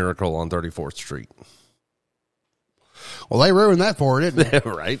in Miracle on 34th Street. Well, they ruined that for her, didn't they?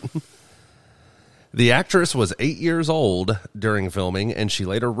 Right? The actress was 8 years old during filming, and she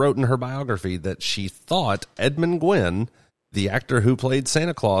later wrote in her biography that she thought Edmund Gwenn, the actor who played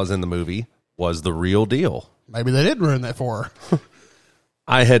Santa Claus in the movie, was the real deal. Maybe they did ruin that for her.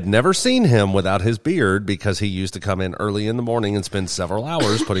 I had never seen him without his beard because he used to come in early in the morning and spend several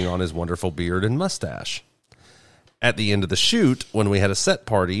hours putting on his wonderful beard and mustache. At the end of the shoot, when we had a set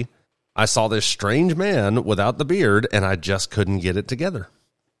party, I saw this strange man without the beard, and I just couldn't get it together.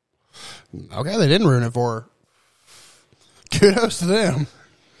 Okay, they didn't ruin it for her. Kudos to them.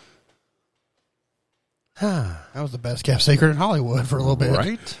 That was the best kept secret in Hollywood for a little bit.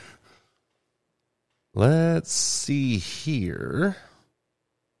 Right? Let's see here.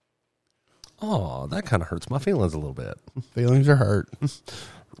 Oh, that kind of hurts my feelings a little bit. Feelings are hurt.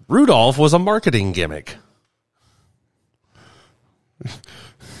 Rudolph was a marketing gimmick.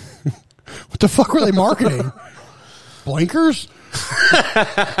 What the fuck were they marketing? Blinkers?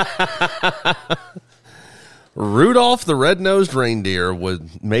 Rudolph the Red-Nosed Reindeer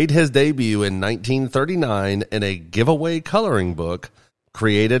made his debut in 1939 in a giveaway coloring book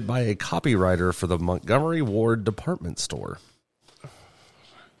created by a copywriter for the Montgomery Ward department store.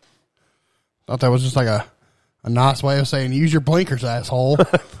 Thought that was just like a nice way of saying, use your blinkers, asshole.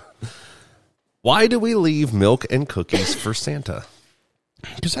 Why do we leave milk and cookies for Santa?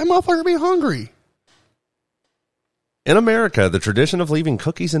 Because that motherfucker be hungry. In America, the tradition of leaving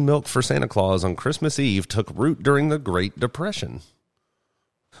cookies and milk for Santa Claus on Christmas Eve took root during the Great Depression,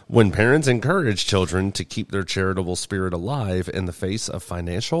 when parents encouraged children to keep their charitable spirit alive in the face of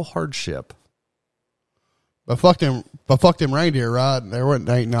financial hardship. But fuck them reindeer, right? There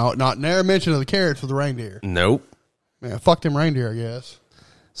ain't not never mention of the carrots for the reindeer. Nope. Yeah, fuck them reindeer, I guess.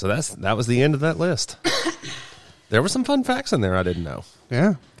 So that was the end of that list. There were some fun facts in there I didn't know.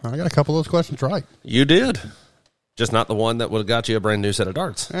 Yeah, I got a couple of those questions right. You did. Just not the one that would have got you a brand new set of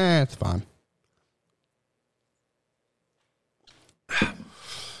darts. It's fine.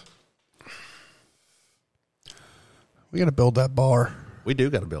 We got to build that bar. We do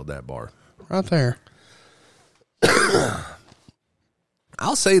got to build that bar. Right there.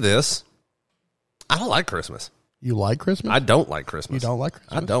 I'll say this. I don't like Christmas. You like Christmas? I don't like Christmas. You don't like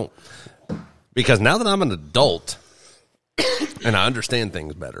Christmas? I don't. Because now that I'm an adult and I understand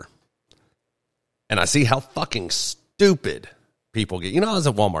things better, and I see how fucking stupid people get. You know, I was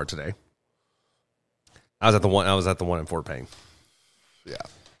at Walmart today. I was at the one in Fort Payne. Yeah.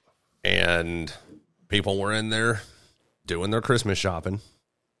 And people were in there doing their Christmas shopping.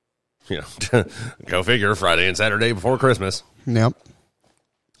 You know, go figure, Friday and Saturday before Christmas. Yep.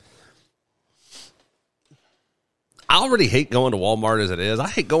 I already hate going to Walmart as it is. I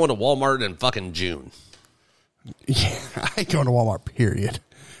hate going to Walmart in fucking June. Yeah, I hate going to Walmart, period.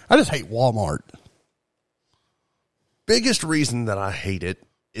 I just hate Walmart. Biggest reason that I hate it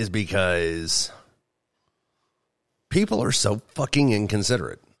is because people are so fucking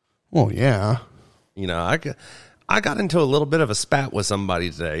inconsiderate. Well, yeah. You know, I got into a little bit of a spat with somebody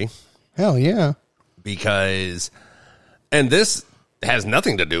today. Hell yeah. Because, and this has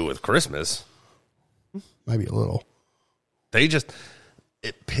nothing to do with Christmas. Maybe a little.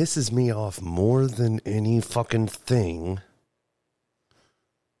 It pisses me off more than any fucking thing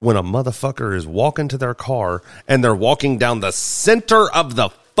when a motherfucker is walking to their car and they're walking down the center of the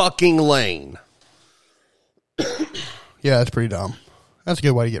fucking lane. Yeah, that's pretty dumb. That's a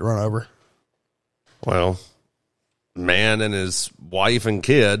good way to get run over. Well, man and his wife and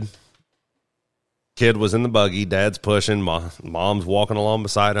kid. Kid was in the buggy. Dad's pushing. Mom's walking along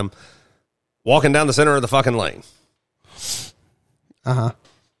beside him. Walking down the center of the fucking lane. Uh-huh.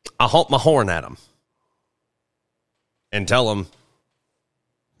 I honk my horn at him. And tell him,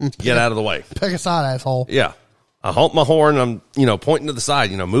 get out of the way. Pick a side, asshole. Yeah. I honk my horn. I'm, pointing to the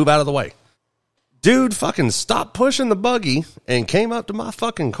side. Move out of the way. Dude fucking stopped pushing the buggy and came up to my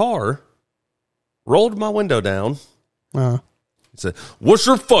fucking car, rolled my window down. He said, "What's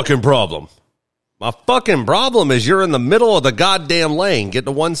your fucking problem?" My fucking problem is you're in the middle of the goddamn lane. Get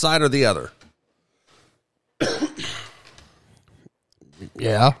to one side or the other.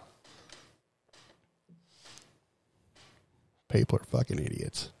 Yeah. People are fucking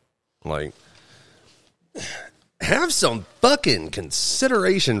idiots. Like, have some fucking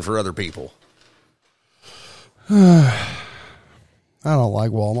consideration for other people. I don't like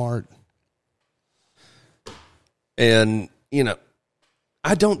Walmart. And, you know,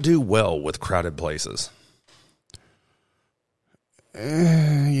 I don't do well with crowded places.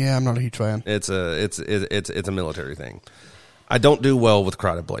 Yeah, I'm not a huge fan. It's a military thing. I don't do well with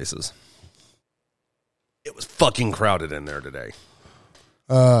crowded places. It was fucking crowded in there today.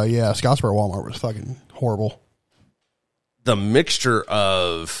 Yeah, Scottsboro Walmart was fucking horrible. The mixture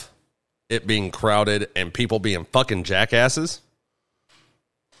of it being crowded and people being fucking jackasses,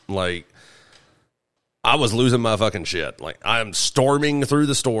 like, I was losing my fucking shit. Like, I'm storming through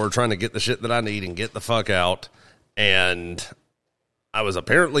the store trying to get the shit that I need and get the fuck out. And I was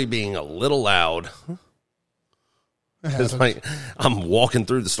apparently being a little loud. It's like, I'm walking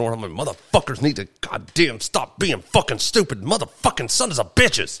through the store. I'm like, motherfuckers need to goddamn stop being fucking stupid. Motherfucking sons of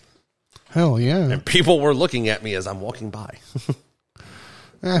bitches. Hell yeah. And people were looking at me as I'm walking by.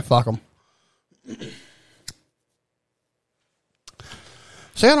 Fuck them.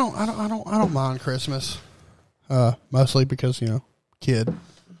 See, I don't mind Christmas. Mostly because, you know, kid.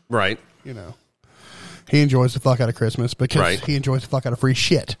 Right. You know, he enjoys the fuck out of Christmas because Right. he enjoys the fuck out of free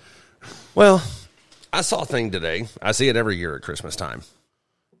shit. Well, I saw a thing today. I see it every year at Christmas time.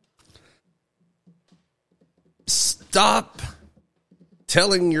 Stop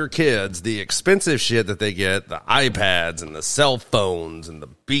telling your kids the expensive shit that they get, the iPads and the cell phones and the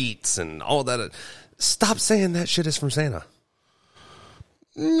Beats and all that. Stop saying that shit is from Santa.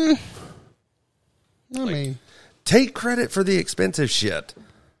 I mean, take credit for the expensive shit.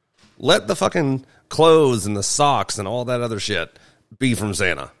 Let the fucking clothes and the socks and all that other shit be from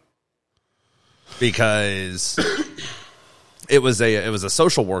Santa. Because it was a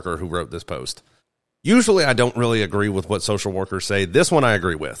social worker who wrote this post. Usually I don't really agree with what social workers say. This one I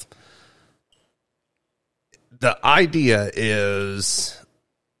agree with. The idea is,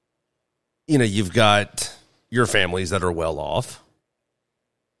 you know, you've got your families that are well off.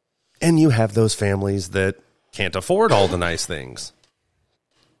 And you have those families that can't afford all the nice things.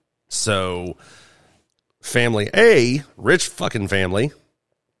 So, family A, rich fucking family,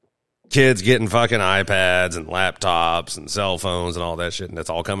 kids getting fucking iPads and laptops and cell phones and all that shit, and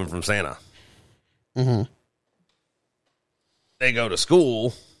that's all coming from Santa. mm-hmm. They go to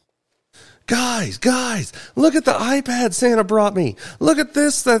school. Guys, look at the iPad Santa brought me. Look at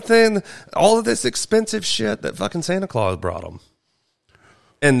this, that thing, all of this expensive shit that fucking Santa Claus brought them.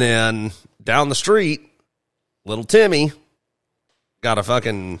 And then down the street, little Timmy got a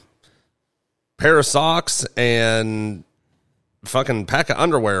fucking pair of socks and fucking pack of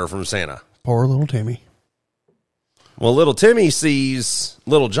underwear from Santa. Poor little Timmy. Well, little Timmy sees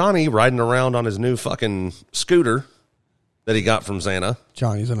little Johnny riding around on his new fucking scooter that he got from Santa.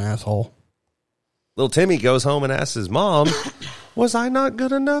 Johnny's an asshole. Little Timmy goes home and asks his mom, was I not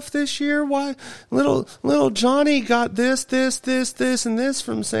good enough this year? Why little Johnny got this, and this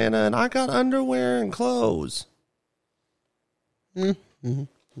from Santa, and I got underwear and clothes. Mm-hmm.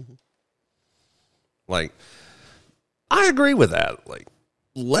 Like, I agree with that. Like,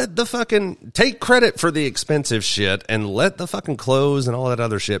 let the fucking take credit for the expensive shit and let the fucking clothes and all that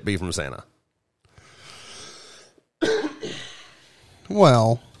other shit be from Santa.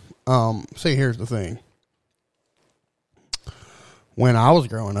 Well, see, here's the thing. When I was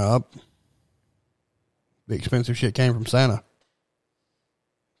growing up, the expensive shit came from Santa.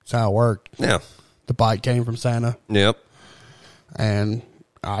 That's how it worked. Yeah. The bike came from Santa. Yep. And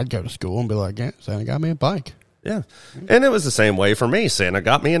I'd go to school and be like, yeah, Santa got me a bike. Yeah. And it was the same way for me. Santa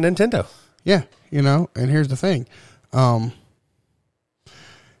got me a Nintendo. Yeah, you know, and here's the thing.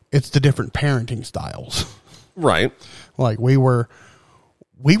 It's the different parenting styles. Right. Like we were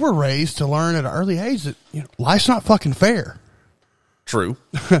raised to learn at an early age that, you know, life's not fucking fair. True.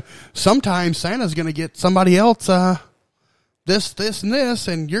 Sometimes Santa's going to get somebody else this, and this,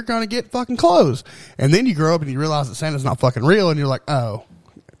 and you're going to get fucking clothes. And then you grow up and you realize that Santa's not fucking real, and you're like, oh,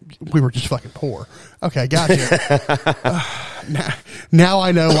 we were just fucking poor. Okay, gotcha. Now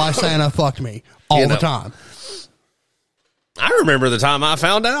I know why Santa fucked me all the time. I remember the time I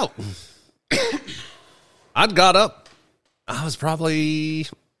found out. I'd got up. I was probably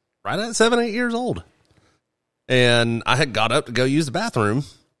right at 7, 8 years old. And I had got up to go use the bathroom.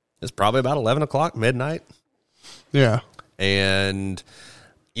 It's probably about 11 o'clock, midnight. Yeah. And,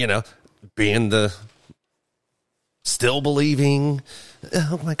 being the still believing,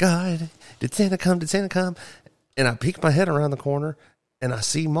 oh my God, did Santa come? Did Santa come? And I peek my head around the corner and I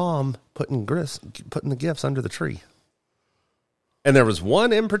see Mom putting the gifts under the tree. And there was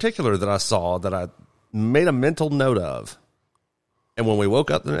one in particular that I saw that I made a mental note of. And when we woke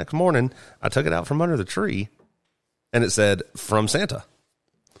up the next morning, I took it out from under the tree and it said, "From Santa."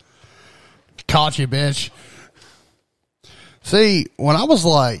 Caught you, bitch. See, when I was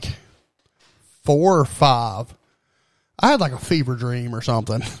like 4 or 5, I had like a fever dream or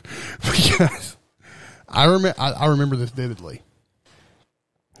something. Because I remember this vividly.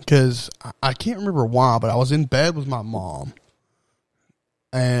 Because I can't remember why, but I was in bed with my mom.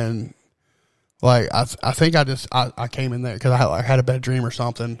 And like, I think I came in there because I had a bad dream or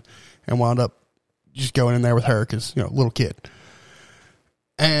something and wound up just going in there with her because, little kid.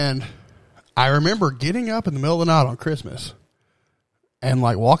 And I remember getting up in the middle of the night on Christmas and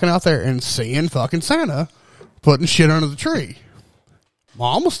like walking out there and seeing fucking Santa putting shit under the tree.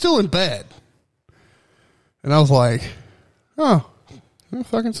 Mom was still in bed. And I was like, oh,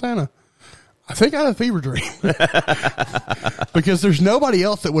 fucking Santa. I think I had a fever dream. Because there's nobody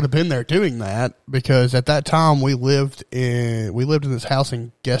else that would have been there doing that, because at that time we lived in this house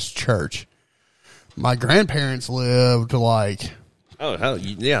in Guest Church. My grandparents lived like, oh hell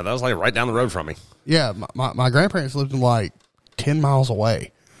yeah, that was like right down the road from me. Yeah, my grandparents lived in like 10 miles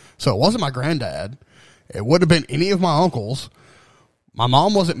away. So it wasn't my granddad. It wouldn't have been any of my uncles. My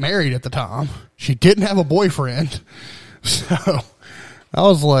mom wasn't married at the time. She didn't have a boyfriend. So I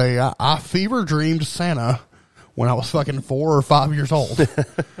was like, I fever dreamed Santa when I was fucking 4 or 5 years old. It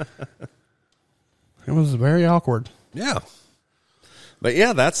was very awkward. Yeah. But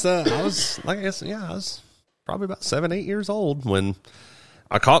yeah, that's, I was probably about 7, 8 years old when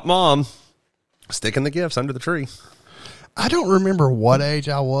I caught Mom sticking the gifts under the tree. I don't remember what age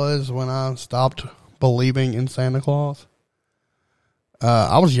I was when I stopped believing in Santa Claus.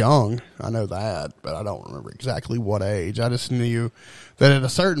 I was young, I know that, but I don't remember exactly what age. I just knew that at a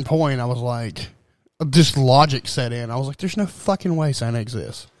certain point I was like, just logic set in. I was like, there's no fucking way Santa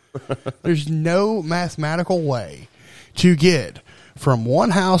exists. There's no mathematical way to get from one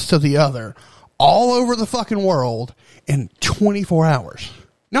house to the other all over the fucking world in 24 hours.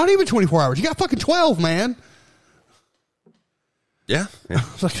 Not even 24 hours. You got fucking 12, man. Yeah.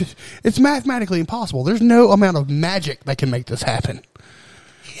 It's mathematically impossible. There's no amount of magic that can make this happen.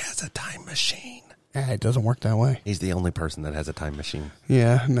 He has a time machine. Yeah, it doesn't work that way. He's the only person that has a time machine.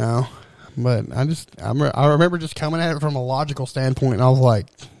 Yeah, no. But I remember just coming at it from a logical standpoint, and I was like,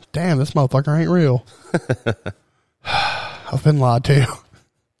 damn, this motherfucker ain't real. I've been lied to.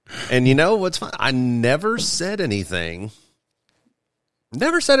 And you know what's fun? I never said anything.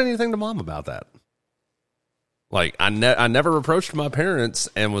 Never said anything to Mom about that. Like, I never approached my parents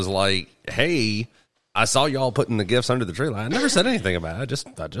and was like, hey, I saw y'all putting the gifts under the tree. Like, I never said anything about it.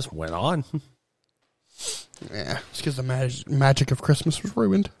 I just went on. Yeah, it's because the magic of Christmas was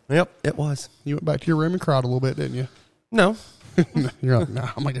ruined. Yep, it was. You went back to your room and cried a little bit, didn't you? No. You're like, no,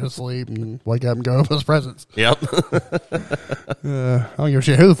 I'm going to go to sleep and wake up and go open his presents. Yep. I don't give a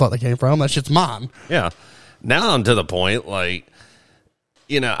shit who the fuck they came from. That shit's mine. Yeah. Now I'm to the point, like,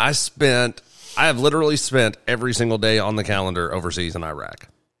 I have literally spent every single day on the calendar overseas in Iraq,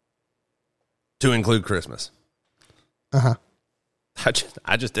 to include Christmas. Uh-huh.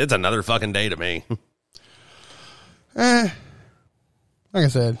 It's another fucking day to me. Like I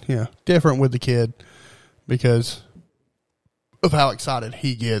said, different with the kid because of how excited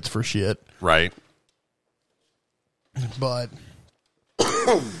he gets for shit. Right. But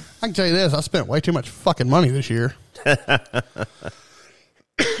I can tell you this, I spent way too much fucking money this year.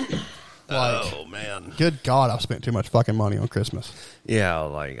 Oh, man. Good God, I've spent too much fucking money on Christmas. Yeah,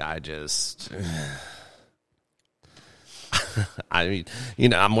 like, I just... I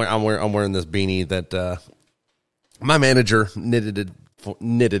mean, I'm wearing this beanie that my manager knitted it.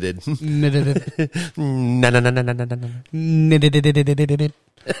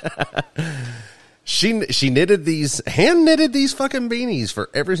 She knitted these, hand knitted these fucking beanies for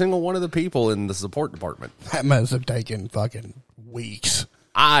every single one of the people in the support department. That must have taken fucking weeks.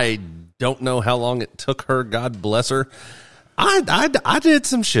 I don't know how long it took her. God bless her. I did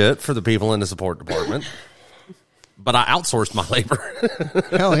some shit for the people in the support department, but I outsourced my labor.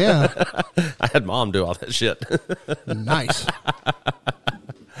 Hell yeah. I had Mom do all that shit. Nice.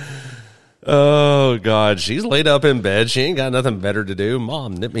 Oh, God. She's laid up in bed. She ain't got nothing better to do.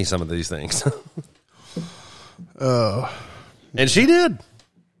 Mom, knit me some of these things. And she did.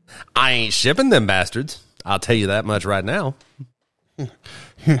 I ain't shipping them bastards. I'll tell you that much right now.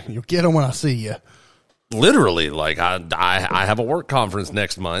 You'll get them when I see you. Literally, like I have a work conference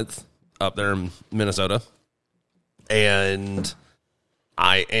next month up there in Minnesota, and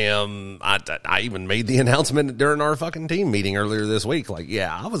I even made the announcement during our fucking team meeting earlier this week. Like,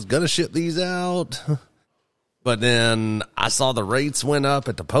 yeah, I was gonna ship these out, but then I saw the rates went up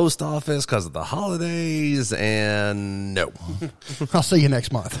at the post office because of the holidays, and no. I'll see you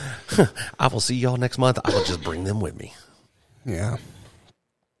next month. I will see y'all next month. I will just bring them with me. Yeah.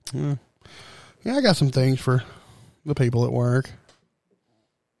 Yeah, I got some things for the people at work.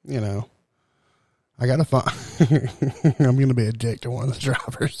 You know, I got to find. I'm going to be a dick to one of the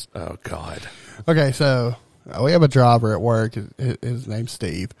drivers. Oh, God. Okay, so we have a driver at work. His name's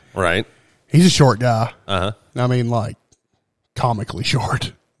Steve. Right. He's a short guy. Uh-huh. I mean, like, comically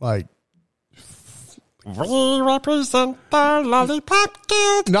short. Like, we represent the lollipop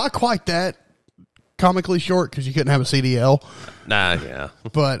kid. not quite that comically short because you couldn't have a CDL. Nah, yeah.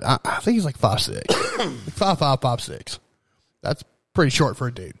 But I think he's like 5'6". 5'5", 5'6". That's pretty short for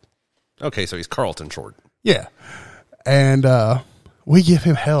a dude. Okay, so he's Carlton short. Yeah. And we give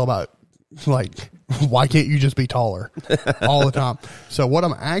him hell about, like, why can't you just be taller all the time? So what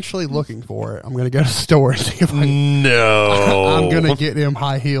I'm actually looking for, I'm going to go to the store and see if I'm going to get him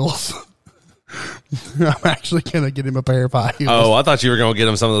high heels. I'm actually going to get him a pair of high heels. Oh, I thought you were going to get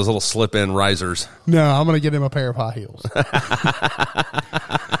him some of those little slip-in risers. No, I'm going to get him a pair of high heels.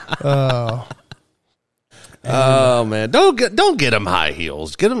 Oh man, don't get him high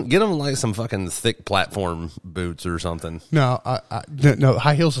heels. Get him like some fucking thick platform boots or something. No, no,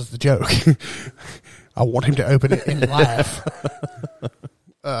 high heels is the joke. I want him to open it and laugh.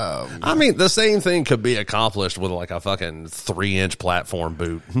 I mean, the same thing could be accomplished with like a fucking 3-inch platform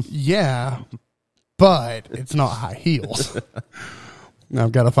boot. Yeah, but it's not high heels. Now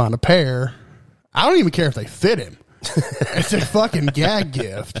I've got to find a pair. I don't even care if they fit him. It's a fucking gag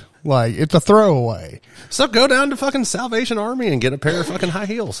gift. Like, it's a throwaway. So go down to fucking Salvation Army and get a pair of fucking high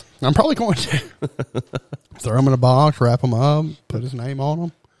heels. I'm probably going to. Throw them in a box, wrap them up, put his name on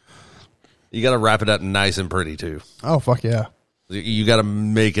them. You got to wrap it up nice and pretty too. Oh, fuck yeah. You got to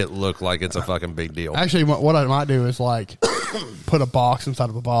make it look like it's a fucking big deal. Actually, what I might do is, like, put a box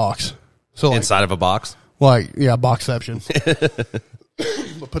inside of a box. So, like, inside of a box? Like, yeah, boxception.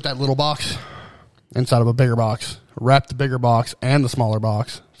 Put that little box inside of a bigger box. Wrap the bigger box and the smaller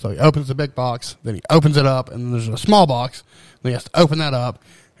box. So he opens the big box, then he opens it up, and then there's a small box. Then he has to open that up,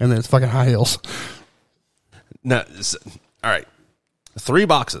 and then it's fucking high heels. No, all right. 3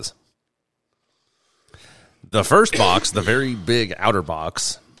 boxes. The first box, the very big outer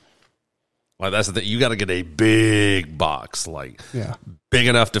box, like that's the thing. You got to get a big box, like big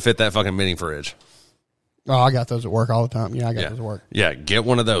enough to fit that fucking mini fridge. Oh, I got those at work all the time. Yeah, I got those at work. Yeah, get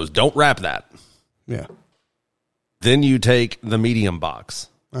one of those. Don't wrap that. Yeah. Then you take the medium box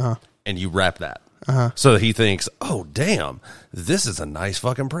and you wrap that. So he thinks, oh, damn, this is a nice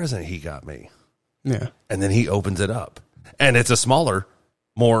fucking present he got me. Yeah. And then he opens it up. And it's a smaller,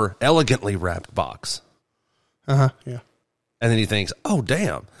 more elegantly wrapped box. Yeah. And then he thinks, oh,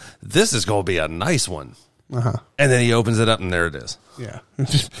 damn, this is going to be a nice one. And then he opens it up and there it is. Yeah.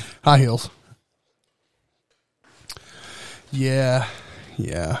 Just high heels. Yeah.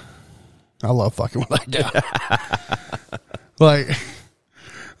 Yeah. I love fucking with that guy. But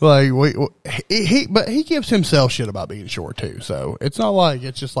he gives himself shit about being short too. So it's not like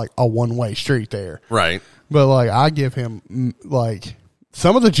it's just like a one-way street there. Right. But like I give him like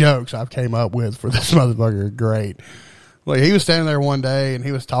some of the jokes I've came up with for this motherfucker are great. Like he was standing there one day and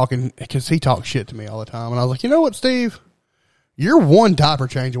he was talking because he talks shit to me all the time. And I was like, you know what, Steve? You're one diaper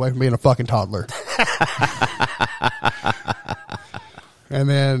change away from being a fucking toddler. And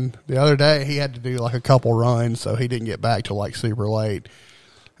then the other day, he had to do like a couple runs, so he didn't get back till like super late.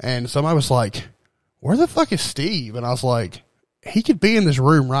 And somebody was like, where the fuck is Steve? And I was like, he could be in this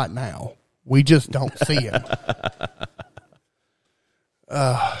room right now. We just don't see him.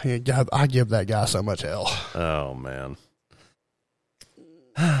 God, I give that guy so much hell. Oh, man.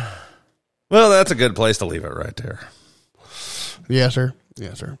 Well, that's a good place to leave it right there. Yes, sir.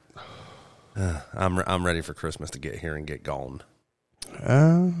 Yes, sir. I'm ready for Christmas to get here and get gone.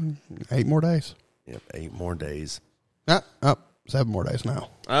 8 more days. Yep, 8 more days. 7 more days now.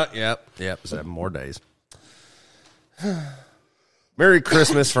 Yep, 7 more days. Merry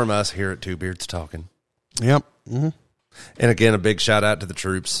Christmas from us here at Two Beards Talking. Yep. Mm-hmm. And again, a big shout out to the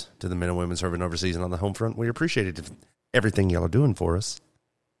troops, to the men and women serving overseas and on the home front. We appreciate everything y'all are doing for us.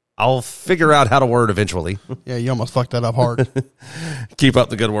 I'll figure out how to word eventually. Yeah, you almost fucked that up hard. Keep up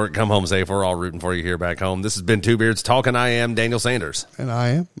the good work. Come home safe. We're all rooting for you here back home. This has been Two Beards Talking. I am Daniel Sanders. And I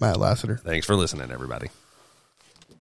am Matt Lassiter. Thanks for listening, everybody.